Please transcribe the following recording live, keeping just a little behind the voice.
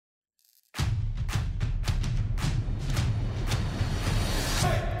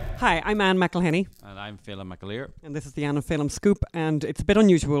Hi, I'm Anne McElhenney. And I'm Phelan McAleer. And this is the Anne and Phelan Scoop. And it's a bit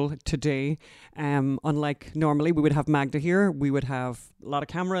unusual today. Unlike normally, we would have Magda here. We would have a lot of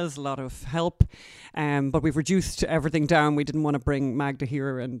cameras, a lot of help. But we've reduced everything down. We didn't want to bring Magda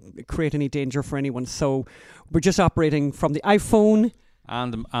here and create any danger for anyone. So we're just operating from the iPhone.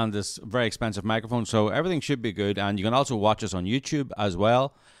 And this very expensive microphone. So everything should be good. And you can also watch us on YouTube as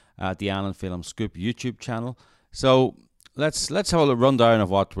well, at the Anne and Phelan Scoop YouTube channel. So let's have a rundown of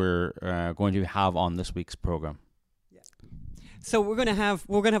what we're going to have on this week's program. So we're going to have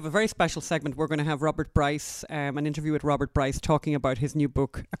a very special segment. We're going to have Robert Bryce, an interview with Robert Bryce, talking about his new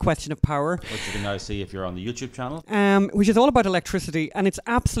book, A Question of Power, which you can now see if you're on the YouTube channel, which is all about electricity, and it's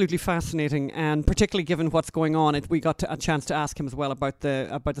absolutely fascinating. And particularly given what's going on, we got a chance to ask him as well about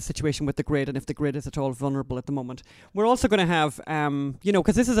the situation with the grid and if the grid is at all vulnerable at the moment. We're also going to have,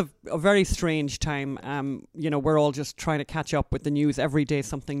 because this is a very strange time. We're all just trying to catch up with the news every day,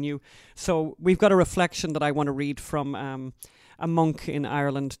 something new. So we've got a reflection that I want to read from a monk in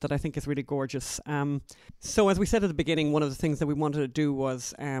Ireland that I think is really gorgeous. So as we said at the beginning, one of the things that we wanted to do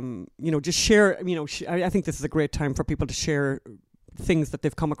was, just share, I think this is a great time for people to share things that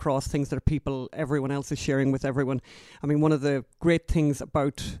they've come across, things that everyone else is sharing with everyone. I mean, one of the great things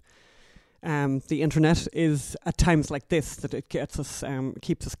about the internet is at times like this that it gets us,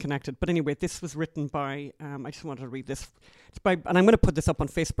 keeps us connected. But anyway, this was written by, I just wanted to read this. It's by, and I'm going to put this up on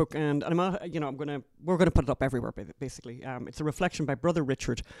Facebook, and we're going to put it up everywhere, basically. It's a reflection by Brother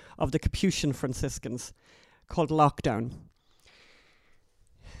Richard of the Capuchin Franciscans called Lockdown.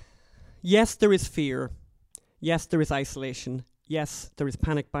 Yes, there is fear. Yes, there is isolation. Yes, there is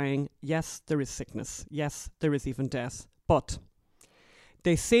panic buying. Yes, there is sickness. Yes, there is even death. But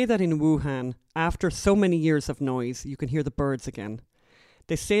they say that in Wuhan, after so many years of noise, you can hear the birds again.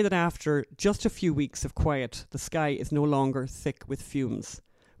 They say that after just a few weeks of quiet, the sky is no longer thick with fumes,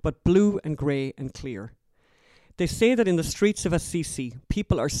 but blue and grey and clear. They say that in the streets of Assisi,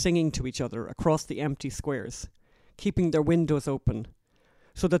 people are singing to each other across the empty squares, keeping their windows open,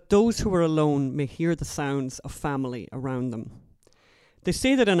 so that those who are alone may hear the sounds of family around them. They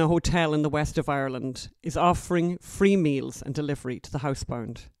say that a hotel in the west of Ireland is offering free meals and delivery to the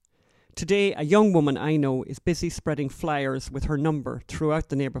housebound. Today, a young woman I know is busy spreading flyers with her number throughout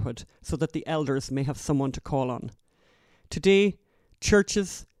the neighbourhood so that the elders may have someone to call on. Today,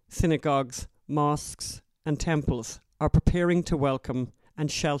 churches, synagogues, mosques and temples are preparing to welcome and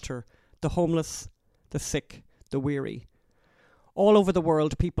shelter the homeless, the sick, the weary. All over the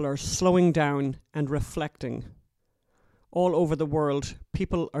world, people are slowing down and reflecting. All over the world,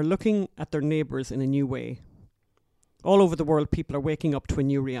 people are looking at their neighbours in a new way. All over the world, people are waking up to a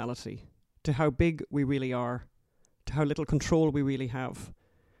new reality, to how big we really are, to how little control we really have,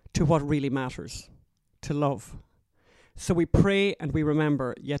 to what really matters, to love. So we pray and we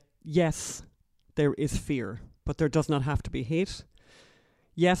remember, yet yes, there is fear, but there does not have to be hate.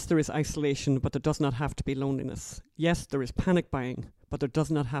 Yes, there is isolation, but there does not have to be loneliness. Yes, there is panic buying, but there does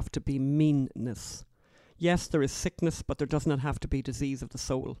not have to be meanness. Yes, there is sickness, but there does not have to be disease of the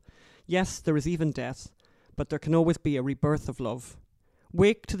soul. Yes, there is even death, but there can always be a rebirth of love.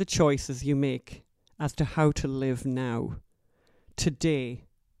 Wake to the choices you make as to how to live now. Today,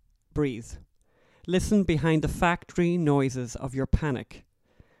 breathe. Listen behind the factory noises of your panic.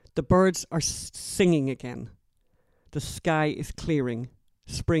 The birds are singing again. The sky is clearing.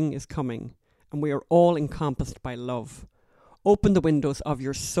 Spring is coming, and we are all encompassed by love. Open the windows of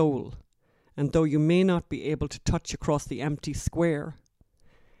your soul. And though you may not be able to touch across the empty square,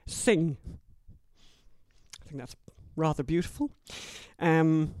 sing. I think that's rather beautiful.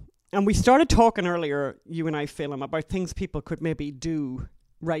 And we started talking earlier, you and I, Phelan, about things people could maybe do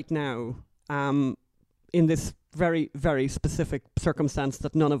right now in this very, very specific circumstance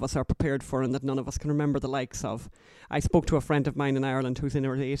that none of us are prepared for and that none of us can remember the likes of. I spoke to a friend of mine in Ireland who's in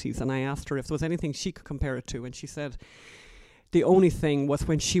her 80s, and I asked her if there was anything she could compare it to, and she said the only thing was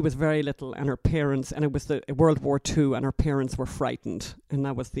when she was very little and her parents, and it was the World War II, and her parents were frightened, and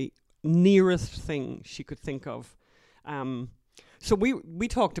that was the nearest thing she could think of. So we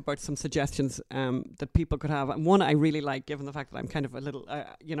talked about some suggestions that people could have, and one I really like, given the fact that I'm kind of a little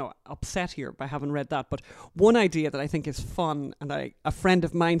upset here by having read that, but one idea that I think is fun, and a friend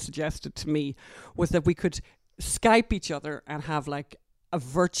of mine suggested to me, was that we could Skype each other and have like a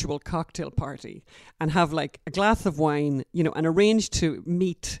virtual cocktail party and have like a glass of wine, and arrange to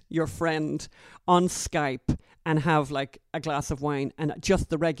meet your friend on Skype and have like a glass of wine and just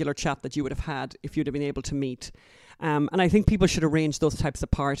the regular chat that you would have had if you'd have been able to meet. And I think people should arrange those types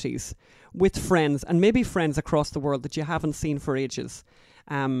of parties with friends, and maybe friends across the world that you haven't seen for ages.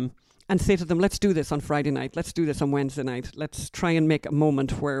 say to them, let's do this on Friday night, let's do this on Wednesday night, let's try and make a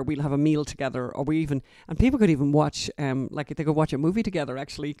moment where we'll have a meal together, or and people could even watch, like they could watch a movie together,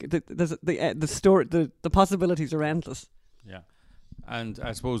 actually. The possibilities are endless. Yeah. And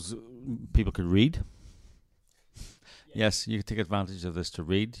I suppose people could read. Yes, you could take advantage of this to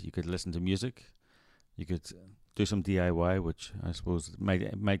read. You could listen to music. You could do some DIY, which I suppose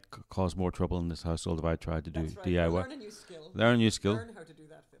might cause more trouble in this household if I tried to do DIY. Learn a new skill. Learn a new skill. Learn how to do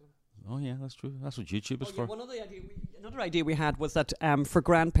that, Phil. Oh yeah, that's true. That's what YouTube is for. Another idea we had was that for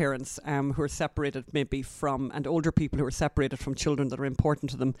grandparents who are separated maybe from, and older people who are separated from children that are important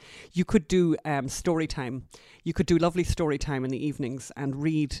to them, you could do story time. You could do lovely story time in the evenings and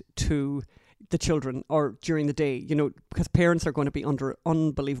read to the children or during the day, because parents are going to be under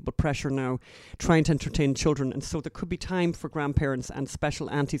unbelievable pressure now trying to entertain children, and so there could be time for grandparents and special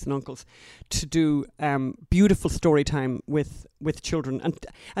aunties and uncles to do beautiful story time with children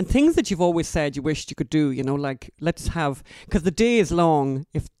and things that you've always said you wished you could do, like let's have, because the day is long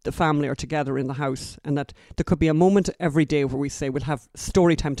if the family are together in the house, and that there could be a moment every day where we say we'll have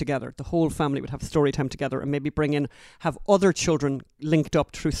story time together, the whole family would have story time together, and maybe have other children linked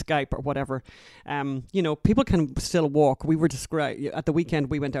up through Skype or whatever. People can still walk. We were at the weekend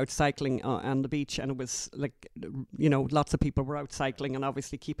we went out cycling on the beach, and it was like, lots of people were out cycling, and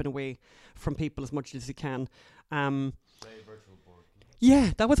obviously keeping away from people as much as you can.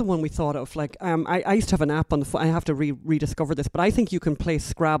 Yeah, that was the one we thought of. Like, I used to have an app on the phone. I have to rediscover this, but I think you can play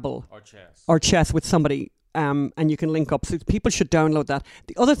Scrabble or chess with somebody, and you can link up. So people should download that.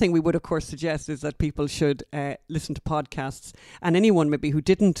 The other thing we would, of course, suggest is that people should listen to podcasts, and anyone maybe who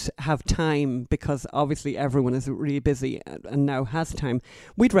didn't have time, because obviously everyone is really busy and now has time,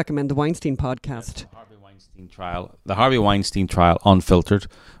 we'd recommend the Weinstein podcast. The Harvey Weinstein trial unfiltered,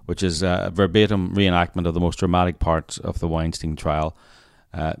 which is a verbatim reenactment of the most dramatic parts of the Weinstein trial.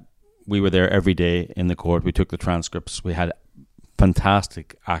 We were there every day in the court. We took the transcripts. We had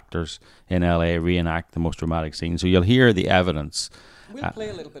fantastic actors in LA reenact the most dramatic scene. So you'll hear the evidence. We'll play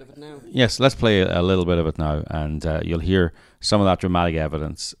a little bit of it now. Yes, let's play a little bit of it now, and you'll hear some of that dramatic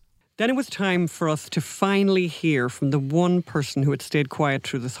evidence. Then it was time for us to finally hear from the one person who had stayed quiet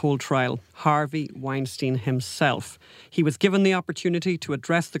through this whole trial, Harvey Weinstein himself. He was given the opportunity to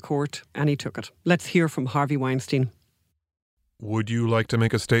address the court, and he took it. Let's hear from Harvey Weinstein. Would you like to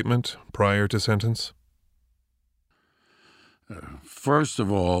make a statement prior to sentence? First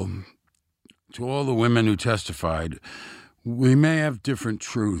of all, to all the women who testified, we may have different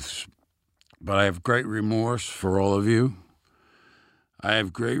truths, but I have great remorse for all of you. I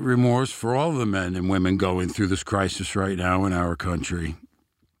have great remorse for all the men and women going through this crisis right now in our country.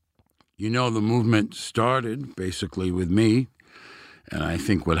 The movement started basically with me, and I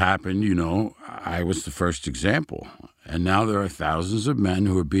think what happened, I was the first example. And now there are thousands of men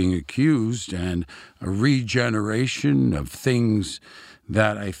who are being accused, and a regeneration of things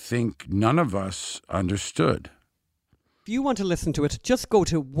that I think none of us understood. If you want to listen to it, just go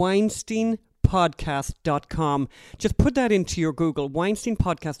to WeinsteinPodcast.com. Just put that into your Google,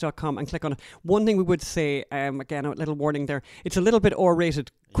 WeinsteinPodcast.com, and click on it. One thing we would say, again, a little warning there, it's a little bit R-rated,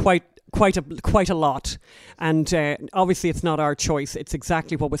 quite a lot, and obviously it's not our choice. It's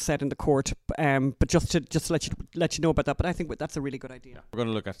exactly what was said in the court, but just to let you know about that. But I think that's a really good idea. We're going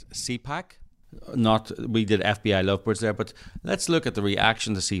to look at CPAC. We did FBI Lovebirds there, but let's look at the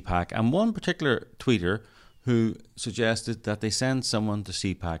reaction to CPAC, and one particular tweeter who suggested that they send someone to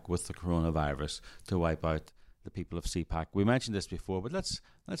CPAC with the coronavirus to wipe out the people of CPAC. We mentioned this before, but let's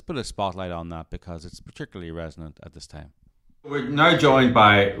put a spotlight on that because it's particularly resonant at this time. We're now joined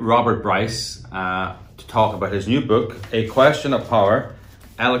by Robert Bryce to talk about his new book, A Question of Power,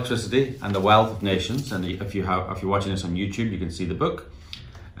 Electricity and the Wealth of Nations. And if you're watching this on YouTube, you can see the book.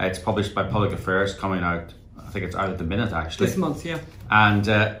 It's published by Public Affairs, coming out, I think it's out at the minute actually. This month, yeah. And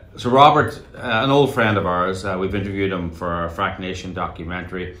so Robert, an old friend of ours, we've interviewed him for our Frack Nation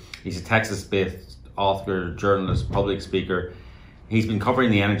documentary. He's a Texas-based author, journalist, public speaker. He's been covering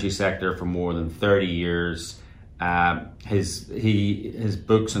the energy sector for more than 30 years. His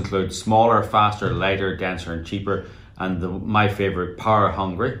books include Smaller, Faster, Lighter, Denser and Cheaper, and my favourite, Power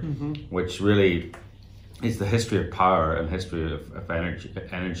Hungry, which really is the history of power and history of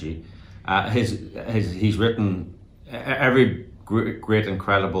energy. He's written every great,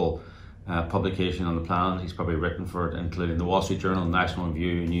 incredible publication on the planet. He's probably written for it, including the Wall Street Journal, National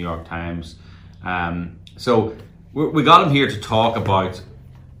Review, New York Times. So we got him here to talk about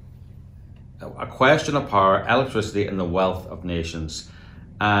A Question of Power, Electricity and the Wealth of Nations.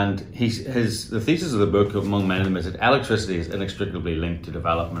 And the thesis of the book, among many of them, is that electricity is inextricably linked to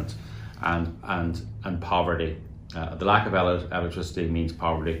development and poverty. The lack of electricity means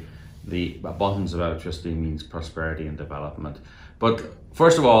poverty. the abundance of electricity means prosperity and development. But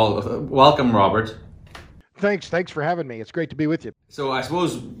first of all, welcome, Robert. Thanks for having me. It's great to be with you. So I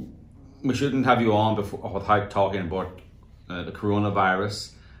suppose we shouldn't have you on without talking about the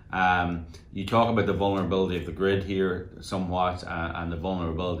coronavirus. You talk about the vulnerability of the grid here somewhat, and the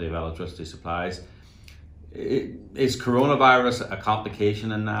vulnerability of electricity supplies. Is coronavirus a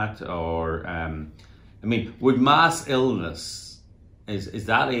complication in that, or would mass illness, is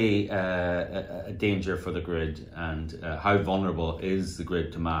that a danger for the grid, and how vulnerable is the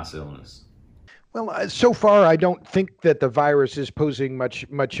grid to mass illness? Well, so far, I don't think that the virus is posing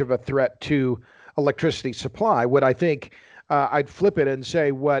much of a threat to electricity supply. What I think, I'd flip it and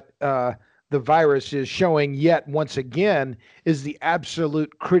say what the virus is showing yet once again is the absolute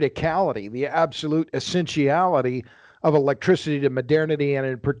criticality, the absolute essentiality of electricity to modernity, and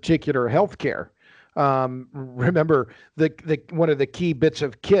in particular healthcare. Remember, one of the key bits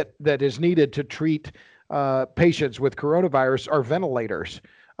of kit that is needed to treat patients with coronavirus are ventilators.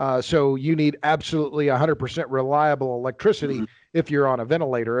 So you need absolutely 100% reliable electricity if you're on a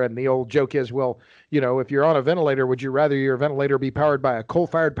ventilator. And the old joke is, well, if you're on a ventilator, would you rather your ventilator be powered by a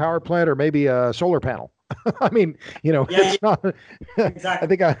coal-fired power plant or maybe a solar panel? It's not.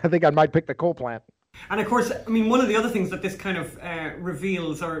 Exactly. I think I might pick the coal plant. And of course, one of the other things that this kind of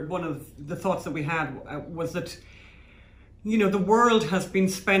reveals, or one of the thoughts that we had, was that the world has been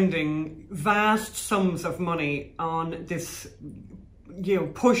spending vast sums of money on this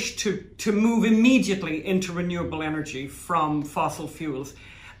push to move immediately into renewable energy from fossil fuels.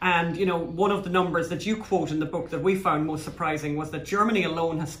 And, one of the numbers that you quote in the book that we found most surprising was that Germany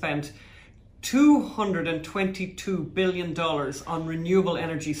alone has spent $222 billion on renewable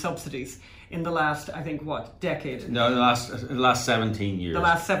energy subsidies in the last, I think, decade? No, the last 17 years. The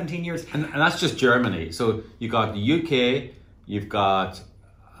last 17 years. And that's just Germany. So you've got the UK, you've got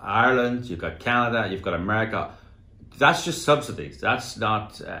Ireland, you've got Canada, you've got America. That's just subsidies. That's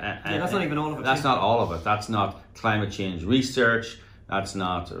not... that's not even all of it. That's not all of it. That's not climate change research. That's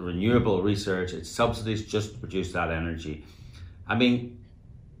not renewable research. It's subsidies just to produce that energy.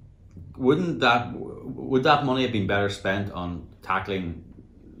 Would that money have been better spent on tackling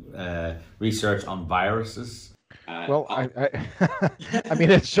research on viruses? Well,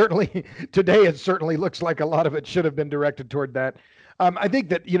 it certainly looks like a lot of it should have been directed toward that. I think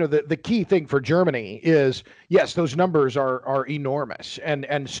that the key thing for Germany is, yes, those numbers are enormous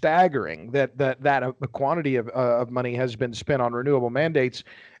and staggering. That quantity of money has been spent on renewable mandates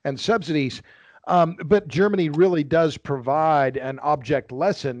and subsidies. But Germany really does provide an object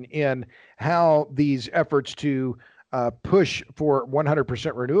lesson in how these efforts to push for 100%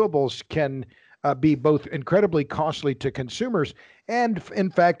 renewables can be both incredibly costly to consumers and,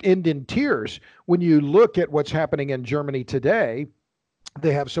 in fact, end in tears. When you look at what's happening in Germany today,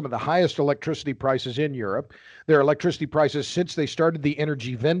 they have some of the highest electricity prices in Europe. Their electricity prices, since they started the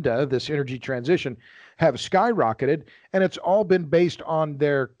Energiewende, this energy transition, have skyrocketed, and it's all been based on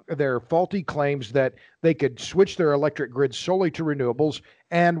their faulty claims that they could switch their electric grid solely to renewables,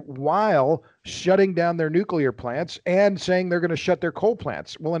 and while shutting down their nuclear plants and saying they're going to shut their coal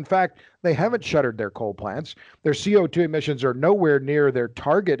plants. Well, in fact, they haven't shuttered their coal plants. Their CO2 emissions are nowhere near their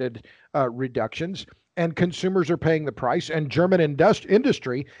targeted reductions. And consumers are paying the price, and German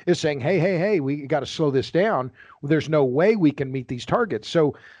industry is saying, hey, we got to slow this down. There's no way we can meet these targets.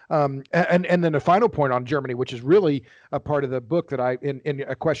 So, and then the final point on Germany, which is really a part of the book that in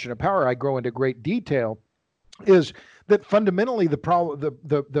A Question of Power, I go into great detail, is that fundamentally the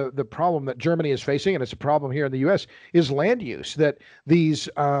problem that Germany is facing, and it's a problem here in the U.S., is land use. That these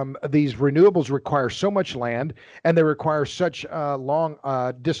renewables require so much land, and they require such long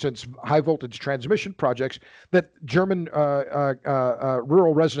distance high voltage transmission projects that German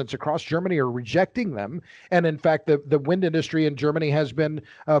rural residents across Germany are rejecting them. And in fact, the wind industry in Germany has been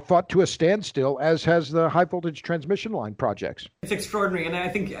fought to a standstill, as has the high voltage transmission line projects. It's extraordinary, and I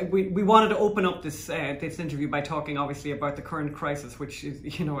think we wanted to open up this interview by talking obviously about the current crisis, which is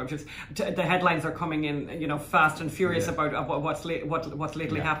the headlines are coming in fast and furious about what's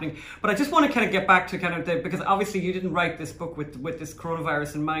lately happening. But I just want to kind of get back to because obviously you didn't write this book with this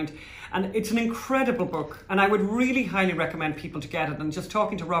coronavirus in mind, and it's an incredible book, and I would really highly recommend people to get it. And just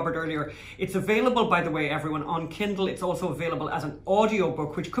talking to Robert earlier, it's available, by the way, everyone, on Kindle. It's also available as an audio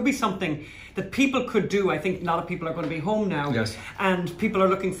book, which could be something that people could do. I think a lot of people are going to be home now, yes, and people are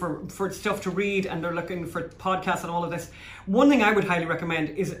looking for stuff to read, and they're looking for podcasts and all all of this. One thing I would highly recommend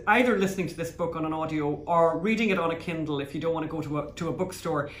is either listening to this book on an audio or reading it on a Kindle if you don't want to go to a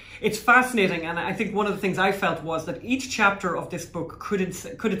bookstore. It's fascinating, and I think one of the things I felt was that each chapter of this book could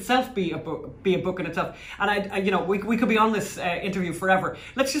itself be a book in itself. And we could be on this interview forever.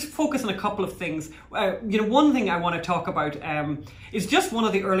 Let's just focus on a couple of things. One thing I want to talk about is just one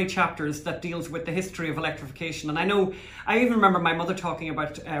of the early chapters that deals with the history of electrification. And I even remember my mother talking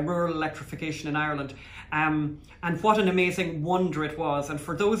about rural electrification in Ireland, and what an amazing wonder it was. And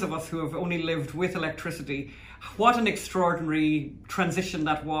for those of us who have only lived with electricity, what an extraordinary transition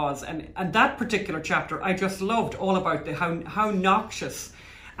that was. And that particular chapter I just loved, all about how noxious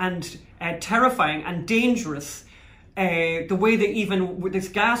and terrifying and dangerous the way they, even with this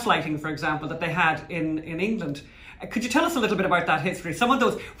gaslighting, for example, that they had in England. Could you tell us a little bit about that history? Some of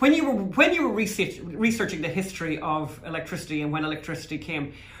those, when you were researching the history of electricity and when electricity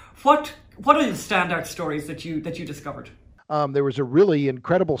came, what are the standout stories that you discovered? There was a really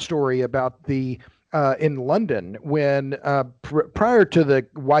incredible story about in London when prior to the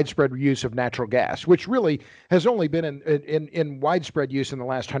widespread use of natural gas, which really has only been in widespread use in the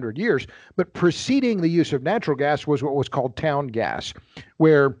last 100 years, but preceding the use of natural gas was what was called town gas,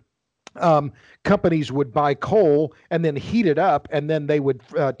 where companies would buy coal and then heat it up, and then they would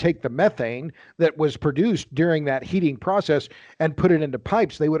take the methane that was produced during that heating process and put it into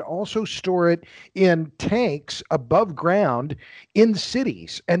pipes. They would also store it in tanks above ground in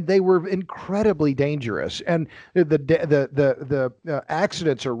cities, and they were incredibly dangerous. And the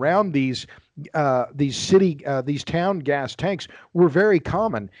accidents around these town gas tanks were very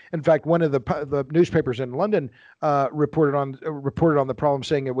common. In fact, one of the newspapers in London reported on the problem,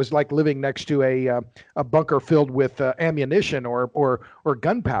 saying it was like living next to a bunker filled with ammunition or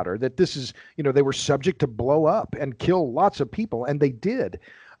gunpowder. That this is, they were subject to blow up and kill lots of people, and they did.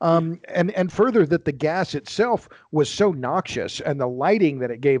 And further, that the gas itself was so noxious, and the lighting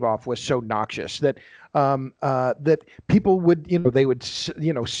that it gave off was so noxious that that people would, they would,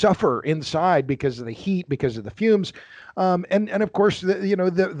 suffer inside because of the heat, because of the fumes, and of course,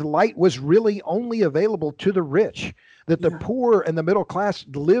 the light was really only available to the rich. That the poor and the middle class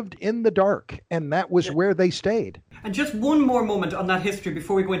lived in the dark, and that was where they stayed. And just one more moment on that history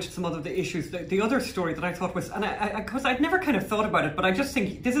before we go into some of the issues. The other story that I thought was, and because I'd never kind of thought about it, but I just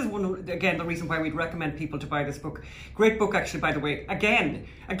think this is the reason why we'd recommend people to buy this book. Great book, actually, by the way. Again,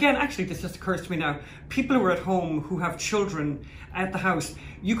 actually, this just occurs to me now. People who are at home who have children at the house,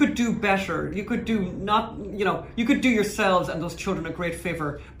 you could do better. You could do you could do yourselves and those children a great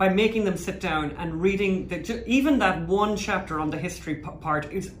favor by making them sit down and reading even that one chapter on the history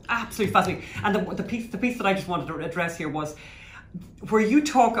part is absolutely fascinating. And the piece that I just wanted to address here was where you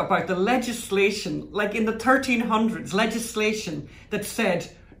talk about the legislation, like in the 1300s, legislation that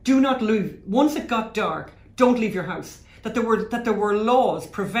said, do not leave, once it got dark, don't leave your house. That there were laws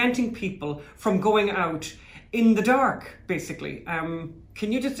preventing people from going out in the dark, basically.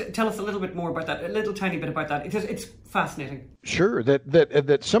 Can you just tell us a little bit more about that, a little tiny bit about that? It's fascinating. Sure.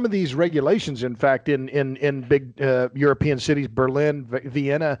 That some of these regulations, in fact, in big European cities, Berlin,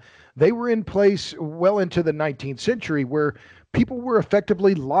 Vienna, they were in place well into the 19th century, where people were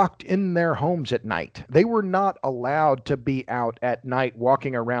effectively locked in their homes at night. They were not allowed to be out at night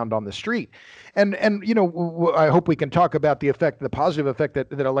walking around on the street. And I hope we can talk about the positive effect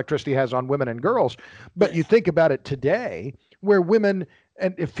that electricity has on women and girls. But you think about it today, where women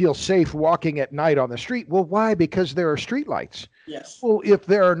feel safe walking at night on the street. Well, why? Because there are streetlights. Yes. Well, if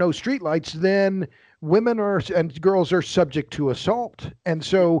there are no streetlights, then women and girls are subject to assault. And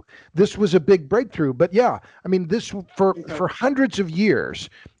so this was a big breakthrough. But this for hundreds of years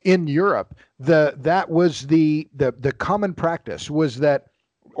in Europe, that was the common practice, was that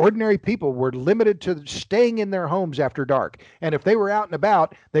ordinary people were limited to staying in their homes after dark. And if they were out and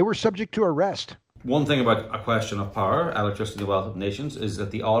about, they were subject to arrest. One thing about A Question of Power, Electricity and the Wealth of Nations, is that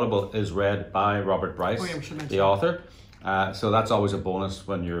the Audible is read by Robert Bryce, the author. So that's always a bonus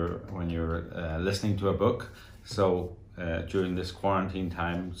when you're listening to a book. So during this quarantine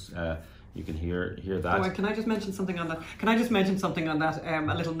times, you can hear that. Oh, can I just mention something on that?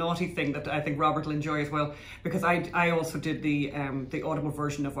 A little naughty thing that I think Robert will enjoy as well, because I also did the Audible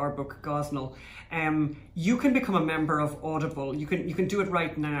version of our book Gosnell. You can become a member of Audible. You can do it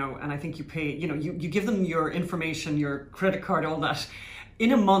right now, and I think you pay. You give them your information, your credit card, all that.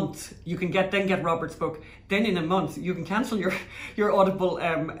 in a month you can get Robert's book. Then in a month you can cancel your Audible,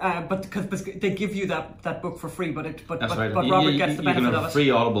 but because they give you that book for free. But Robert gets the benefit of it. You can have a free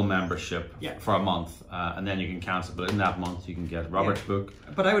Audible membership Yeah. for a month, and then you can cancel. But in that month you can get Robert's book.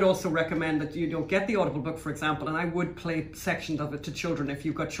 But I would also recommend that you don't get the Audible book, for example, and I would play sections of it to children if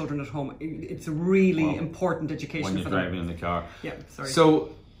you've got children at home. It's a really important education when you're for them. driving in the car. Yeah, sorry.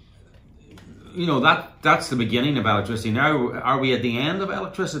 So, that's the beginning of electricity. Now, are we at the end of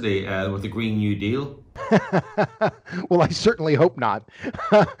electricity with the Green New Deal? Well, I certainly hope not.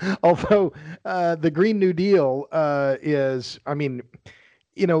 Although the Green New Deal is, I mean,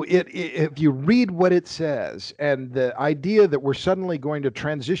 if you read what it says and the idea that we're suddenly going to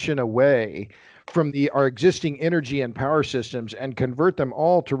transition away from our existing energy and power systems and convert them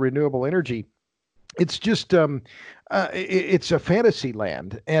all to renewable energy, it's just it's a fantasy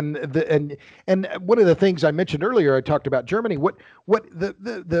land. And one of the things I mentioned earlier, I talked about Germany. What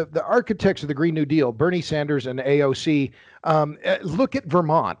the architects of the Green New Deal, Bernie Sanders and AOC, look at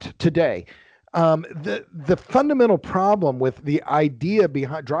Vermont today. The fundamental problem with the idea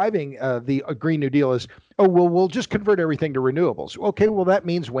behind driving the Green New Deal is, we'll just convert everything to renewables. Okay, well, that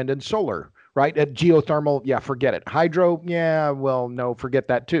means wind and solar, right? Geothermal, yeah, forget it. Hydro, yeah, well, no, forget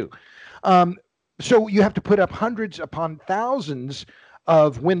that too. So you have to put up hundreds upon thousands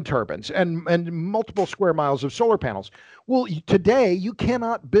of wind turbines and multiple square miles of solar panels. Well, today you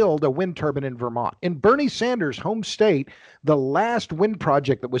cannot build a wind turbine in Vermont. In Bernie Sanders' home state, the last wind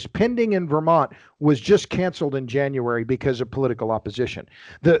project that was pending in Vermont was just canceled in January because of political opposition.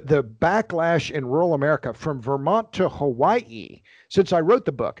 The backlash in rural America from Vermont to Hawaii, since I wrote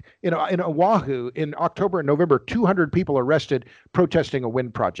the book, in Oahu in October and November, 200 people arrested protesting a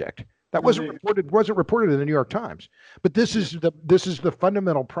wind project. That wasn't reported in the New York Times. But this is the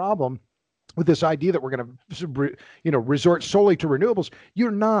fundamental problem with this idea that we're going to resort solely to renewables.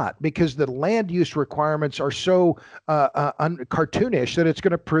 You're not, because the land use requirements are so cartoonish that it's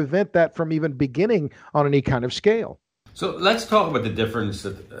going to prevent that from even beginning on any kind of scale. So let's talk about the difference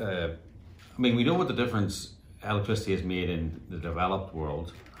that we know what the difference electricity has made in the developed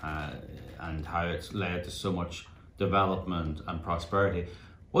world and how it's led to so much development and prosperity.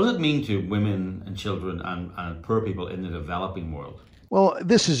 What does it mean to women and children and poor people in the developing world? Well,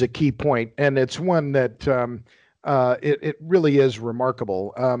 this is a key point, and it's one that it really is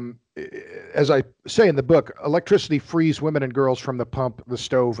remarkable. As I say in the book, electricity frees women and girls from the pump, the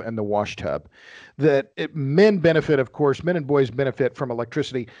stove, and the wash tub. Men benefit, of course, men and boys benefit from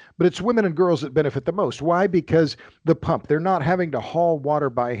electricity, but it's women and girls that benefit the most. Why? Because the pump, they're not having to haul water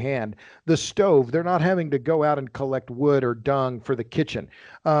by hand. The stove, they're not having to go out and collect wood or dung for the kitchen.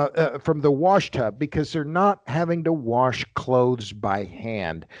 From the wash tub, because they're not having to wash clothes by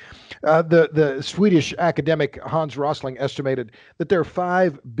hand. The Swedish academic Hans Rosling estimated that there are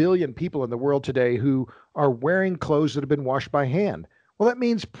 5 billion people in the world today who are wearing clothes that have been washed by hand. Well, that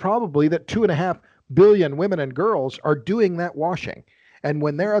means probably that 2.5 billion women and girls are doing that washing. And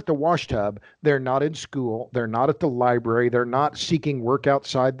when they're at the wash tub, they're not in school, they're not at the library, they're not seeking work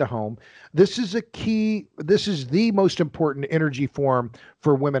outside the home. This is the most important energy form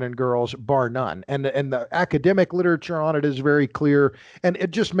for women and girls, bar none. And the academic literature on it is very clear. And it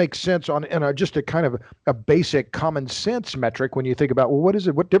just makes sense on just a kind of a basic common sense metric when you think about, well,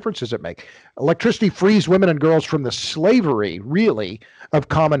 what difference does it make? Electricity frees women and girls from the slavery, really, of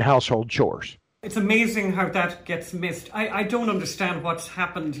common household chores. It's amazing how that gets missed. I don't understand what's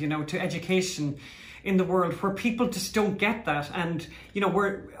happened, to education in the world where people just don't get that. And,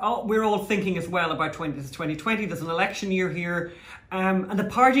 we're all thinking as well about 2020. There's an election year here. And the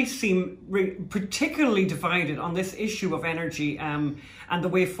parties seem particularly divided on this issue of energy and the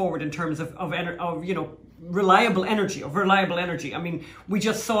way forward in terms of reliable energy. I mean, we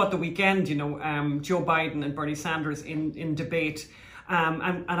just saw at the weekend, Joe Biden and Bernie Sanders in debate.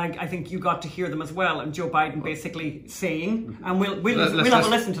 And I think you got to hear them as well. And Joe Biden basically saying, and we'll have a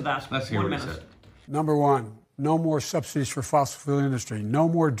listen to that. Let's hear what he said. Number one, no more subsidies for fossil fuel industry. No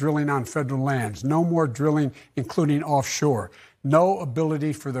more drilling on federal lands. No more drilling, including offshore. No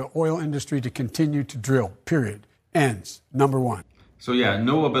ability for the oil industry to continue to drill, period. Ends. Number one. So yeah,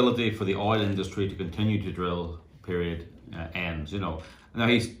 no ability for the oil industry to continue to drill, period, ends. Now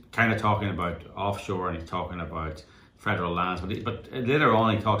he's kind of talking about offshore and he's talking about federal lands, but later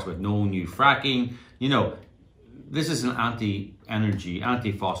on he talks about no new fracking. This is an anti-energy,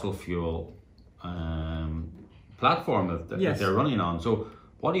 anti-fossil fuel platform that they're running on. So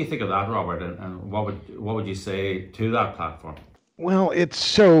what do you think of that, Robert? And what would you say to that platform? Well, it's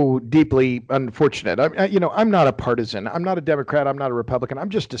so deeply unfortunate. I'm not a partisan. I'm not a Democrat. I'm not a Republican. I'm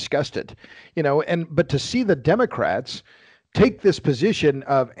just disgusted. But to see the Democrats take this position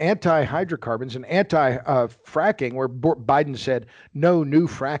of anti-hydrocarbons and anti-fracking, where Biden said no new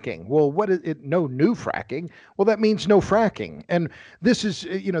fracking. Well, what is it? No new fracking? Well, that means no fracking. And this is,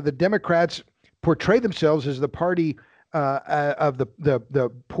 the Democrats portray themselves as the party of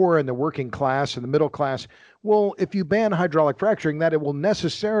the poor and the working class and the middle class. Well, if you ban hydraulic fracturing, that it will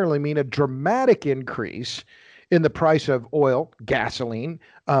necessarily mean a dramatic increase in the price of oil, gasoline,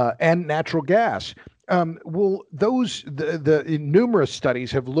 and natural gas. Well, the numerous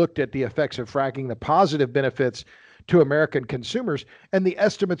studies have looked at the effects of fracking, the positive benefits to American consumers, and the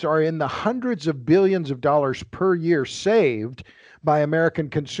estimates are in the hundreds of billions of dollars per year saved by American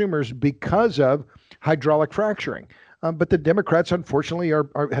consumers because of hydraulic fracturing. But the Democrats, unfortunately,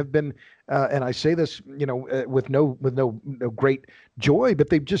 have been, and I say this, with no great joy,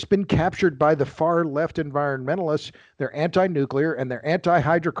 but they've just been captured by the far left environmentalists. They're anti-nuclear and they're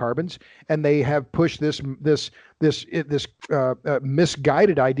anti-hydrocarbons, and they have pushed this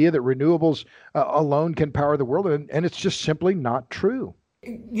misguided idea that renewables alone can power the world, and it's just simply not true.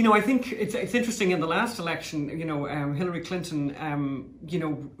 I think it's interesting. In the last election, Hillary Clinton,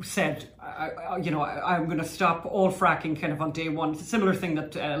 said, I'm going to stop all fracking kind of on day one. It's a similar thing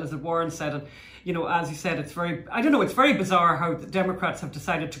that Elizabeth Warren said. And, as you said, it's very bizarre how the Democrats have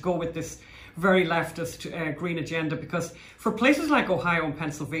decided to go with this very leftist green agenda, because for places like Ohio and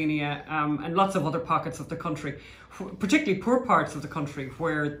Pennsylvania and lots of other pockets of the country, particularly poor parts of the country,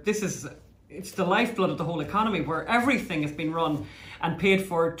 where it's the lifeblood of the whole economy, where everything has been run and paid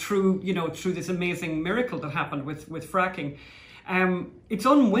for through this amazing miracle that happened with fracking. It's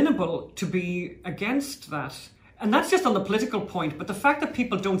unwinnable to be against that. And that's just on the political point. But the fact that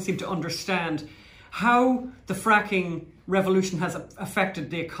people don't seem to understand how the fracking revolution has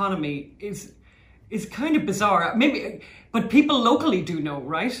affected the economy is kind of bizarre. Maybe, but people locally do know,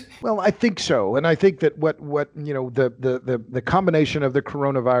 right? Well, I think so, and I think that what the combination of the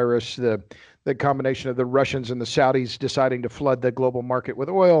coronavirus, the combination of the Russians and the Saudis deciding to flood the global market with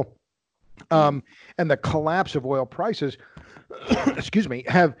oil, and the collapse of oil prices, excuse me,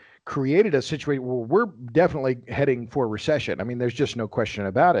 have created a situation where we're definitely heading for recession. I mean, there's just no question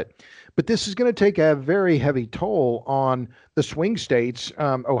about it. But this is going to take a very heavy toll on the swing states,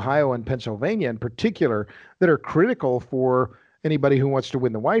 Ohio and Pennsylvania in particular, that are critical for anybody who wants to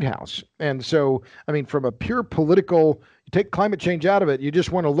win the White House. And so, I mean, from a pure political, you take climate change out of it, you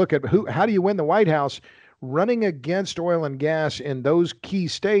just want to look at how do you win the White House? Running against oil and gas in those key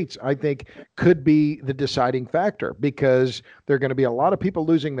states, I think, could be the deciding factor, because there are going to be a lot of people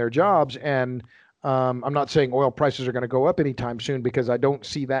losing their jobs. And I'm not saying oil prices are going to go up anytime soon, because I don't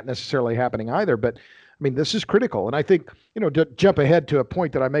see that necessarily happening either. But I mean, this is critical. And I think, to jump ahead to a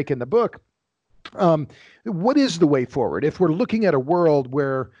point that I make in the book, what is the way forward? If we're looking at a world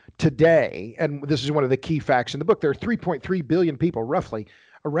where today, and this is one of the key facts in the book, there are 3.3 billion people roughly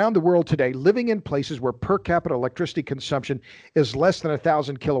around the world today living in places where per capita electricity consumption is less than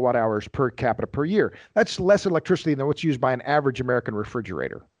 1,000 kilowatt hours per capita per year. That's less electricity than what's used by an average American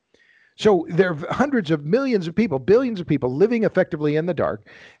refrigerator. So there are hundreds of millions of people, billions of people living effectively in the dark.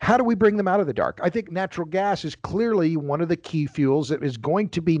 How do we bring them out of the dark? I think natural gas is clearly one of the key fuels that is going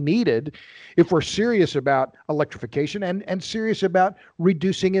to be needed if we're serious about electrification and serious about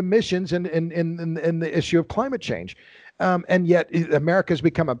reducing emissions and the issue of climate change. And yet America has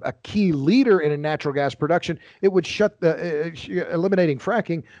become a key leader in a natural gas production. It would eliminating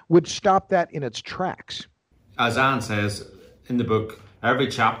fracking would stop that in its tracks. As Anne says in the book, every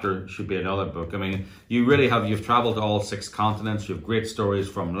chapter should be another book. I mean, you've traveled to all 6 continents. You have great stories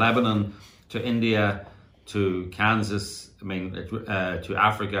from Lebanon to India to Kansas. I mean, to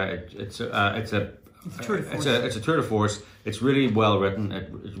Africa. It's a tour de force. It's really well written. It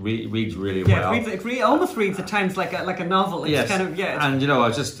reads really well. It almost reads at times like a novel. It's yes. And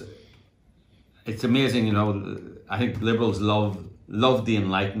it's amazing. I think liberals love the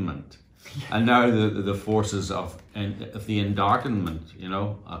Enlightenment, and now the forces of the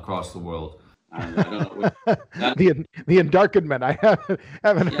endarkenment. Across the world. And I don't know, the endarkenment. I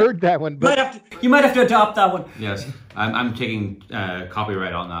haven't heard that one, but you might have to adopt that one. Yes, I'm taking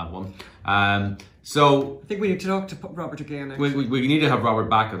copyright on that one. So I think we need to talk to Robert again. We need to have Robert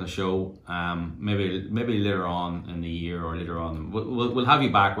back on the show. Maybe later on in the year or later on. We'll have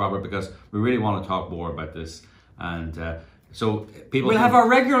you back, Robert, because we really want to talk more about this. And so people. We'll have our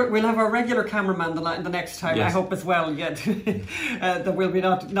regular cameraman the next time. Yes. I hope as well. That we'll be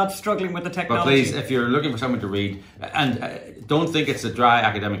not struggling with the technology. But please, if you're looking for something to read, and don't think it's a dry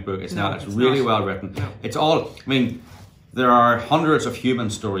academic book. It's not. It's really well written. No. It's all. I mean, there are hundreds of human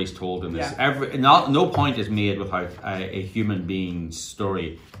stories told in this. No point is made without a human being's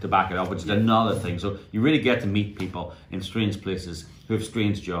story to back it up, which is another thing. So you really get to meet people in strange places who have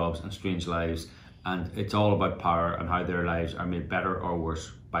strange jobs and strange lives, and it's all about power and how their lives are made better or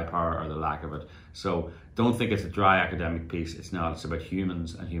worse by power or the lack of it. So don't think it's a dry academic piece. It's not. It's about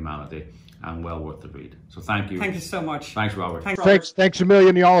humans and humanity, and well worth the read. So thank you. Thank you so much. Thanks, Robert. Thanks a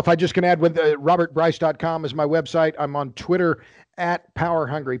million, y'all. If I just can add, with robertbryce.com is my website. I'm on Twitter at Power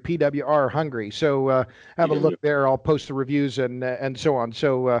Hungry, PWR Hungry. So have a look there. I'll post the reviews and so on.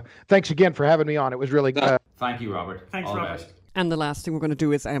 So thanks again for having me on. It was really Thank you, Robert. Thanks, all Robert. The best. And the last thing we're going to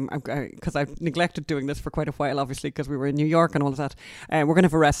do is, because I've neglected doing this for quite a while, obviously, because we were in New York and all of that, we're going to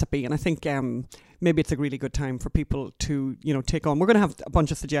have a recipe. And I think maybe it's a really good time for people to, take on. We're going to have a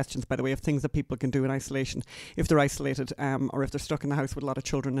bunch of suggestions, by the way, of things that people can do in isolation if they're isolated or if they're stuck in the house with a lot of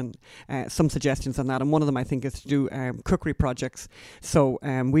children, and some suggestions on that. And one of them, I think, is to do cookery projects. So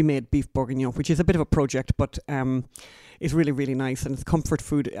we made beef bourguignon, which is a bit of a project, but is really, really nice. And it's comfort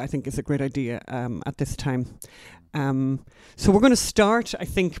food, I think, is a great idea at this time. So we're going to start, I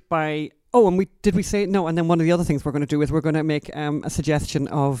think, by... Oh, and did we say no? And then one of the other things we're going to do is we're going to make a suggestion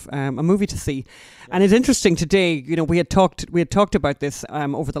of a movie to see. And it's interesting today. We had talked about this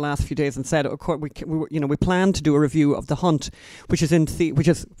over the last few days and said, of course, we plan to do a review of The Hunt, which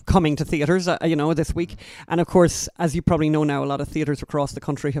is coming to theaters, this week. And of course, as you probably know now, a lot of theaters across the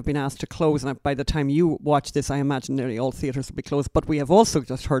country have been asked to close. And by the time you watch this, I imagine nearly all theaters will be closed. But we have also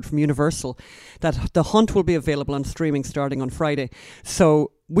just heard from Universal that The Hunt will be available on streaming starting on Friday.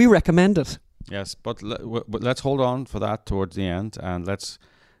 So we recommend it. Yes, but let's hold on for that towards the end, and let's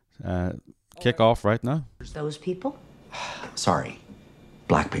kick off right now. Those people? Sorry,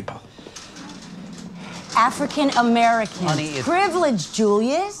 black people. African Americans. Honey, it's- Privilege,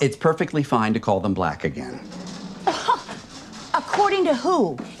 Julius. It's perfectly fine to call them black again. According to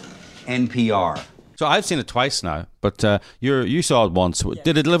who? NPR. So I've seen it twice now, but you saw it once. Yeah.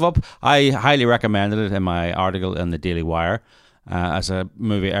 Did it live up? I highly recommended it in my article in the Daily Wire. As a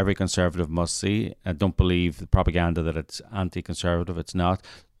movie every conservative must see. I don't believe the propaganda that it's anti-conservative. It's not.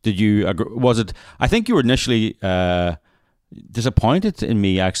 Did you agree? Was it? I think you were initially disappointed in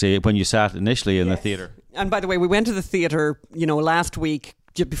me, actually, when you sat initially in the theatre. And by the way, we went to the theatre, last week,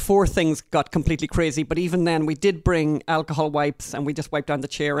 before things got completely crazy, but even then we did bring alcohol wipes and we just wiped down the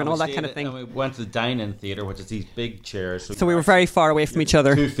chair and all that kind of thing. And we went to the dine-in theatre, which is these big chairs. So we were very far away from each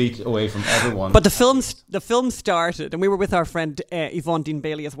other. 2 feet away from everyone. But the film started, and we were with our friend Yvonne Dean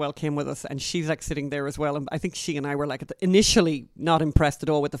Bailey as well, came with us, and she's like sitting there as well. And I think she and I were like initially not impressed at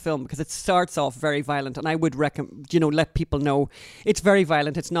all with the film because it starts off very violent. And I would let people know it's very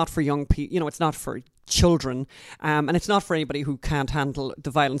violent. It's not for young people. It's not for children, and it's not for anybody who can't handle the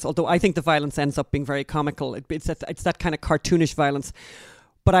violence, although I think the violence ends up being very comical. It's that kind of cartoonish violence.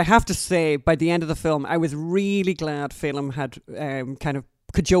 But I have to say, by the end of the film, I was really glad Phelim had kind of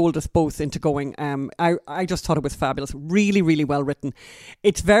cajoled us both into going. I just thought it was fabulous. Really, really well written.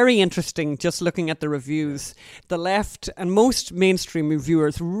 It's very interesting just looking at the reviews. The left and most mainstream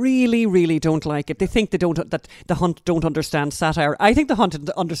reviewers really, really don't like it. They think that The Hunt don't understand satire. I think The Hunt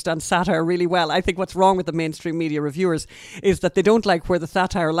understands satire really well. I think what's wrong with the mainstream media reviewers is that they don't like where the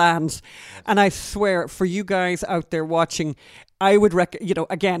satire lands. And I swear, for you guys out there watching, I would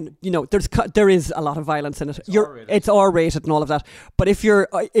there is a lot of violence in it. It's R-rated and all of that. But if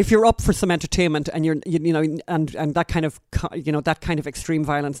you're up for some entertainment and and that kind of extreme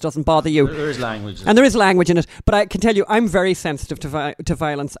violence doesn't bother you, there is language, and there is language in it. But I can tell you, I'm very sensitive to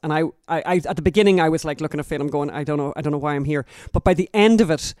violence. And I at the beginning I was like looking at film, going, I don't know why I'm here. But by the end of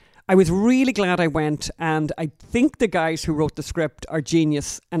it, I was really glad I went, and I think the guys who wrote the script are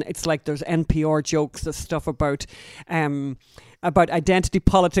genius. And it's like there's NPR jokes, there's stuff about identity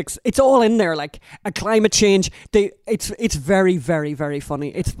politics. It's all in there, like a climate change. It's very, very, very funny.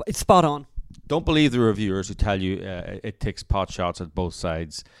 It's spot on. Don't believe the reviewers who tell you it takes pot shots at both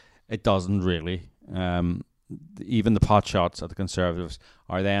sides. It doesn't really. Even the pot shots at the Conservatives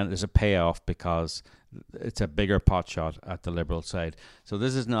there's a payoff because it's a bigger pot shot at the Liberal side. So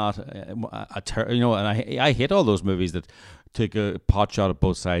this is not and I hate all those movies that take a pot shot at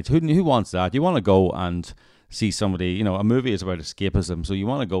both sides. Who wants that? You want to go and see somebody, a movie is about escapism, so you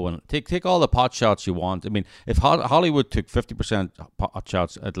want to go and take all the pot shots you want. I mean, if Hollywood took 50% pot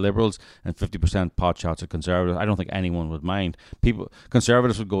shots at Liberals and 50% pot shots at Conservatives, I don't think anyone would mind.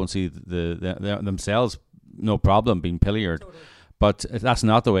 Conservatives would go and see themselves, no problem, being pilloried. Totally. But that's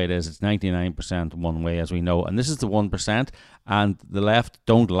not the way it is. It's 99% one way, as we know. And this is the 1%, and the left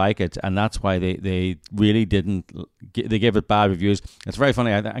don't like it, and that's why they really didn't. They gave it bad reviews. It's very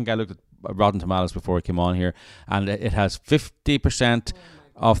funny. I think I looked at Rotten Tomatoes before it came on here, and it has 50%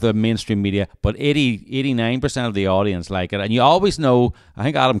 of the mainstream media, but 89% of the audience like it. And you always know, I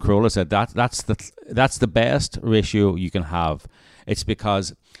think Adam Carolla said that's the best ratio you can have. It's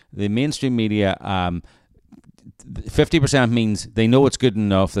because the mainstream media, 50% means they know it's good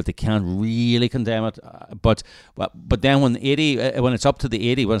enough that they can't really condemn it. But then when it's up to the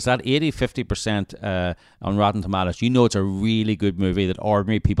 80, when it's that 50% on Rotten Tomatoes, you know it's a really good movie that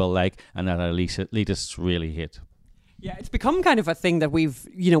ordinary people like and that elitists really hate. Yeah, it's become kind of a thing that we've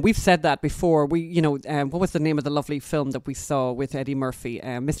said that before. What was the name of the lovely film that we saw with Eddie Murphy?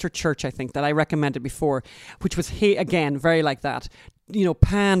 Mr. Church, I think, that I recommended before, which was, again, very like that.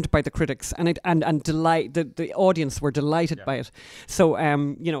 Panned by the critics and the audience were delighted by it. So,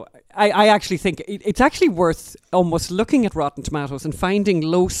 I actually think it's actually worth almost looking at Rotten Tomatoes and finding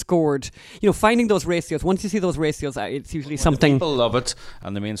low scored, finding those ratios. Once you see those ratios, it's usually something. People love it,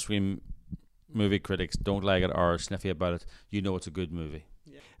 and the mainstream movie critics don't like it or sniffy about it. You know it's a good movie.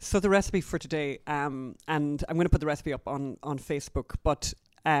 Yeah. So the recipe for today, and I'm going to put the recipe up on Facebook, but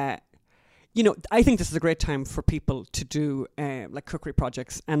I think this is a great time for people to do like cookery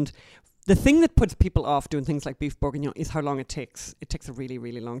projects. And the thing that puts people off doing things like beef bourguignon is how long it takes. It takes a really,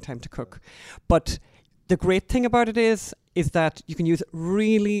 really long time to cook. But the great thing about it is that you can use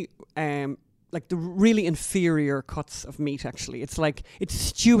really like the really inferior cuts of meat. Actually, it's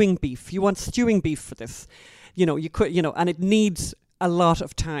stewing beef. You want stewing beef for this, you could, and it needs a lot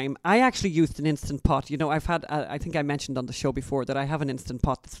of time. I actually used an Instant Pot. I've had, I think I mentioned on the show before that I have an Instant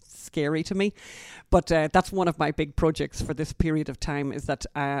Pot that's scary to me, but that's one of my big projects for this period of time, is that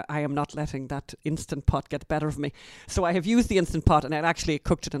I am not letting that Instant Pot get the better of me. So I have used the Instant Pot, and it actually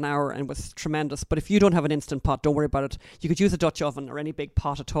cooked it an hour and was tremendous. But if you don't have an Instant Pot, don't worry about it. You could use a Dutch oven or any big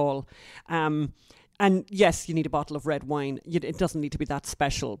pot at all. And yes, you need a bottle of red wine. It doesn't need to be that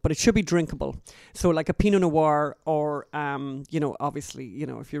special, but it should be drinkable. So like a Pinot Noir or, obviously,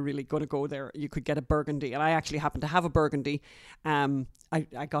 if you're really going to go there, you could get a Burgundy. And I actually happen to have a Burgundy. Somebody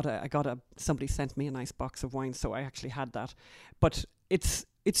sent me a nice box of wine, so I actually had that. But it's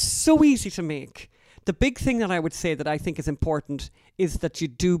so easy to make. The big thing that I would say that I think is important is that you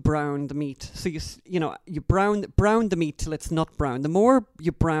do brown the meat. So you brown the meat till it's nut brown. The more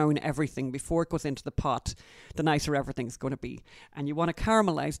you brown everything before it goes into the pot, the nicer everything's going to be. And you want to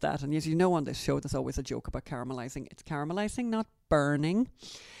caramelize that. And as you know, on this show, there's always a joke about caramelizing. It's caramelizing, not burning.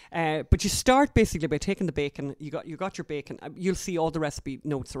 But you start basically by taking the bacon. You got your bacon. You'll see all the recipe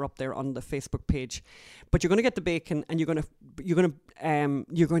notes are up there on the Facebook page. But you're going to get the bacon, and you're going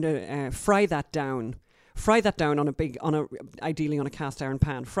to fry that down. Fry that down ideally on a cast iron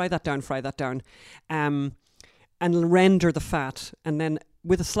pan. Fry that down, and render the fat. And then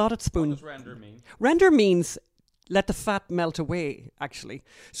with a slotted spoon. What does render mean? Render means let the fat melt away, actually.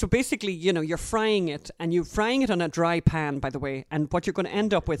 So basically, you're frying it, and you're frying it on a dry pan, by the way. And what you're going to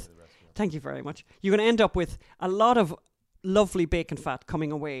end up with, thank you very much, you're going to end up with a lot of lovely bacon fat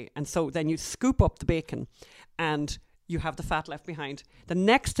coming away. And so then you scoop up the bacon, and you have the fat left behind. The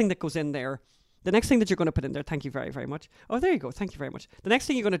next thing that goes in there, the next thing that you're going to put in there, thank you very, very much. Oh, there you go. Thank you very much. The next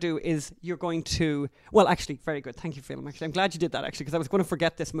thing you're going to do is you're going to, well, actually, very good. Thank you, Phelim. Actually, I'm glad you did that, actually, because I was going to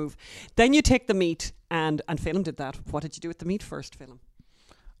forget this move. Then you take the meat, and Phelim did that. What did you do with the meat first, Phelim?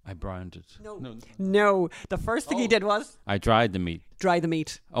 I browned it. No. The first thing he did was? I dried the meat. Dry the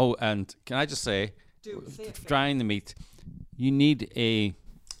meat. Oh, and can I just say, drying the meat, you need a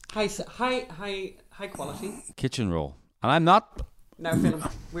high quality kitchen roll. And I'm not... Now, Phelim,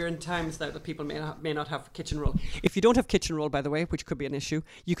 we're in times now that people may not have kitchen roll. If you don't have kitchen roll, by the way, which could be an issue,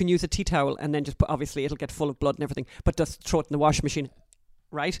 you can use a tea towel and then just obviously it'll get full of blood and everything, but just throw it in the washing machine.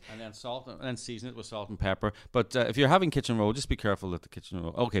 Right? And then and then season it with salt and pepper. But if you're having kitchen roll, just be careful that the kitchen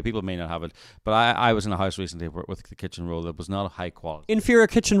roll... Okay, people may not have it, but I was in a house recently with the kitchen roll that was not high quality. Inferior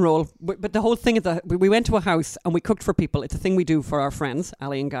kitchen roll. But the whole thing is that we went to a house and we cooked for people. It's a thing we do for our friends,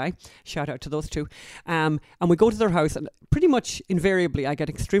 Ali and Guy. Shout out to those two. And we go to their house, and pretty much invariably I get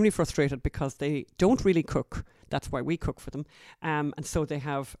extremely frustrated because they don't really cook. That's why we cook for them. And so they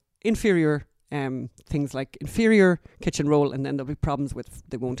have inferior... things like inferior kitchen roll, and then there'll be problems with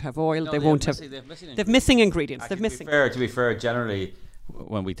they won't have oil, No, they have missing ingredients. Actually, to be fair, generally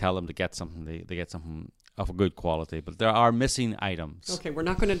when we tell them to get something, they get something of a good quality, but there are missing items. Okay, we're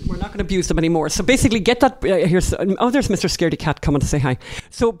not going to abuse them anymore. So basically, get that. Here's there's Mr. Scaredy Cat coming to say hi.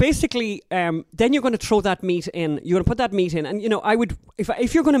 So basically, then you're going to throw that meat in. You're going to put that meat in, and I would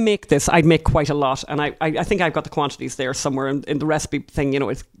if you're going to make this, I'd make quite a lot, and I think I've got the quantities there somewhere in the recipe thing.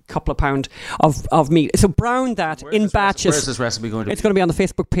 It's a couple of pound of meat. So brown that in batches. Where's this recipe going to? It's going to be on the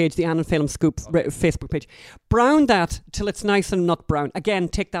Facebook page, the Ann and Phelim Scoop Facebook page. Brown that till it's nice and nut brown. Again,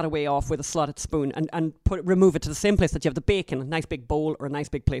 take that away off with a slotted spoon and remove it to the same place that you have the bacon, a nice big bowl or a nice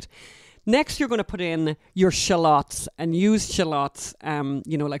big plate. Next, you're going to put in your shallots and use shallots,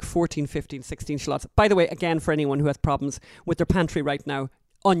 like 14, 15, 16 shallots. By the way, again, for anyone who has problems with their pantry right now,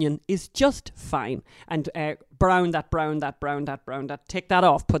 onion is just fine. And brown that. Take that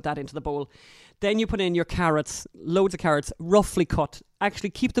off, put that into the bowl. Then you put in your carrots, loads of carrots, roughly cut.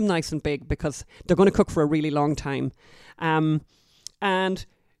 Actually, keep them nice and big because they're going to cook for a really long time. And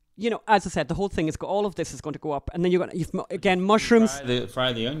as I said, the whole thing is all of this is going to go up, and then mushrooms.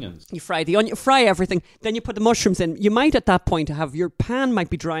 Fry the onions. You fry the onion, fry everything. Then you put the mushrooms in. You might at that point have your pan might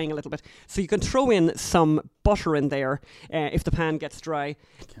be drying a little bit, so you can throw in some butter in there if the pan gets dry.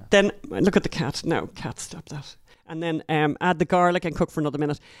 Cat. Then look at the cat. No, cat, stop that. And then add the garlic and cook for another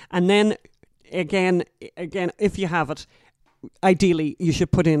minute. And then again, if you have it, ideally you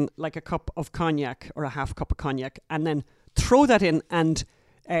should put in like a cup of cognac or a half cup of cognac, and then throw that in and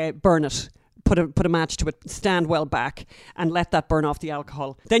burn it. Put a match to it, stand well back, and let that burn off the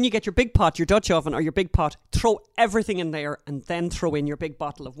alcohol. Then you get your big pot, your Dutch oven or your big pot, throw everything in there, and then throw in your big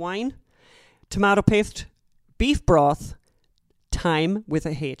bottle of wine, tomato paste, beef broth, thyme with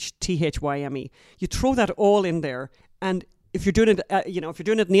a H, THYME. You throw that all in there, and if you're doing it, if you're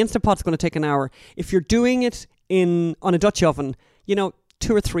doing it in the Instant Pot, it's going to take an hour. If you're doing it on a Dutch oven, 2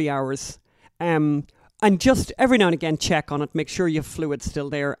 or 3 hours. And just every now and again check on it, make sure you have fluid still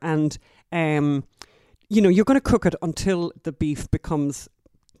there, and you're going to cook it until the beef becomes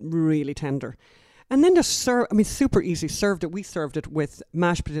really tender. And then just serve. I mean, super easy. We served it with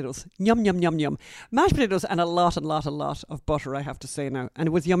mashed potatoes. Yum, yum, yum, yum. Mashed potatoes and a lot of butter, I have to say now. And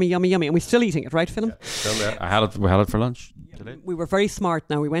it was yummy, yummy, yummy. And we're still eating it, right, Phelim? Yeah, still there. We had it for lunch today. We were very smart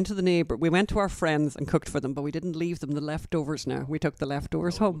now. We went to our friends and cooked for them, but we didn't leave them the leftovers now. We took the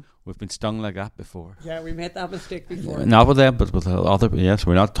leftovers home. We've been stung like that before. Yeah, we made that mistake before. Not with them, but with other. Yes,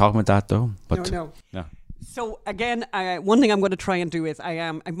 we're not talking about that though. But no. Yeah. So again, one thing I'm going to try and do is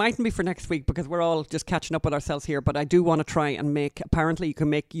I mightn't be for next week because we're all just catching up with ourselves here, but I do want to try and apparently you can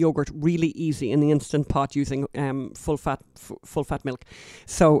make yogurt really easy in the Instant Pot using full fat milk.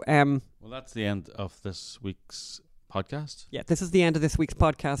 So well, that's the end of this week's podcast. Yeah, this is the end of this week's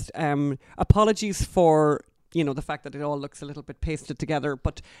podcast. Apologies for the fact that it all looks a little bit pasted together,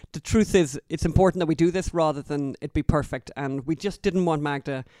 but the truth is it's important that we do this rather than it be perfect, and we just didn't want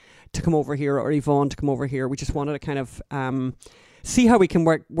Magda to come over here or Yvonne to come over here. We just wanted to kind of see how we can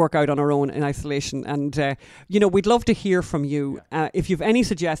work out on our own in isolation, and we'd love to hear from you. If you've any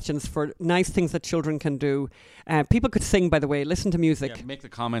suggestions for nice things that children can do. People could sing, by the way, listen to music. Yeah, make the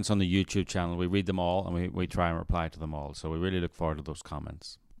comments on the YouTube channel. We read them all and we try and reply to them all, so we really look forward to those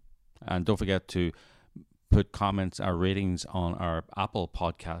comments. And don't forget to put comments or ratings on our Apple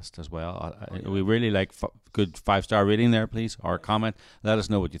podcast as well. We really like good 5-star rating there, please, or comment. Let us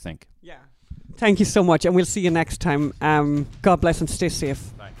know what you think. Yeah. Thank you so much, and we'll see you next time. God bless and stay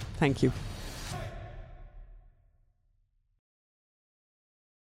safe. Bye. Thank you.